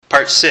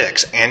Part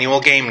 6,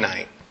 Annual Game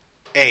Night.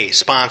 A.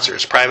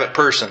 Sponsors, private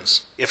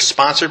persons. If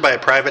sponsored by a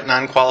private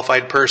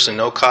non-qualified person,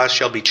 no cost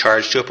shall be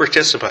charged to a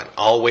participant.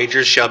 All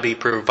wagers shall be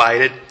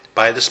provided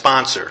by the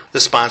sponsor. The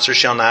sponsor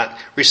shall not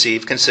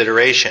receive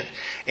consideration,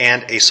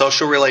 and a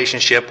social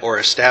relationship or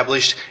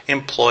established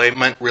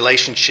employment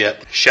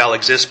relationship shall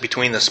exist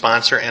between the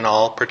sponsor and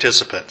all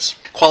participants.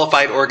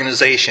 Qualified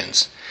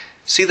organizations.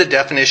 See the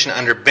definition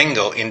under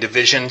Bingo in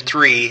Division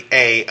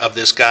 3A of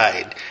this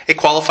guide. A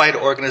qualified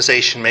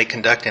organization may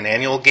conduct an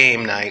annual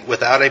game night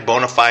without a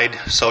bona fide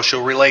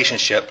social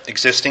relationship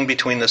existing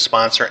between the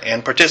sponsor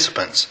and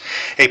participants.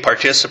 A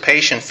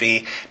participation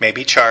fee may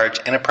be charged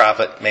and a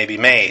profit may be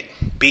made.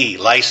 B.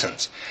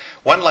 License.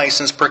 One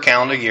license per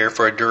calendar year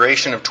for a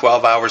duration of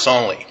 12 hours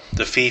only.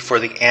 The fee for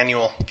the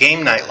annual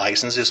game night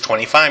license is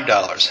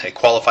 $25. A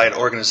qualified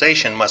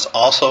organization must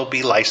also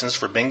be licensed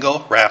for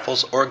bingo,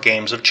 raffles, or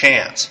games of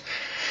chance.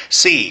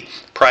 C.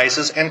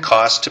 Prizes and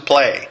costs to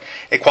play.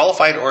 A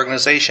qualified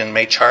organization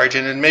may charge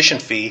an admission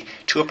fee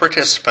to a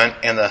participant,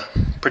 and the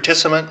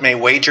participant may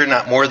wager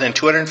not more than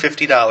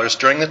 $250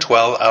 during the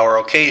 12-hour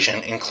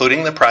occasion,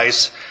 including the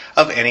price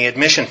of any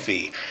admission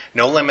fee.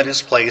 No limit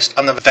is placed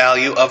on the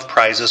value of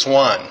prizes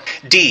won.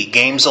 D.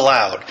 Games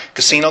allowed.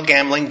 Casino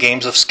gambling,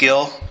 games of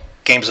skill,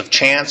 games of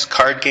chance,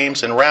 card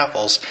games, and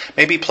raffles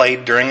may be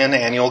played during an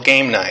annual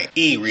game night.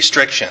 E.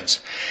 Restrictions.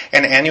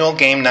 An annual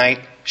game night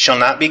shall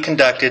not be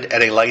conducted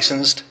at a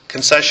licensed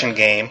concession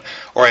game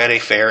or at a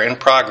fair in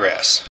progress.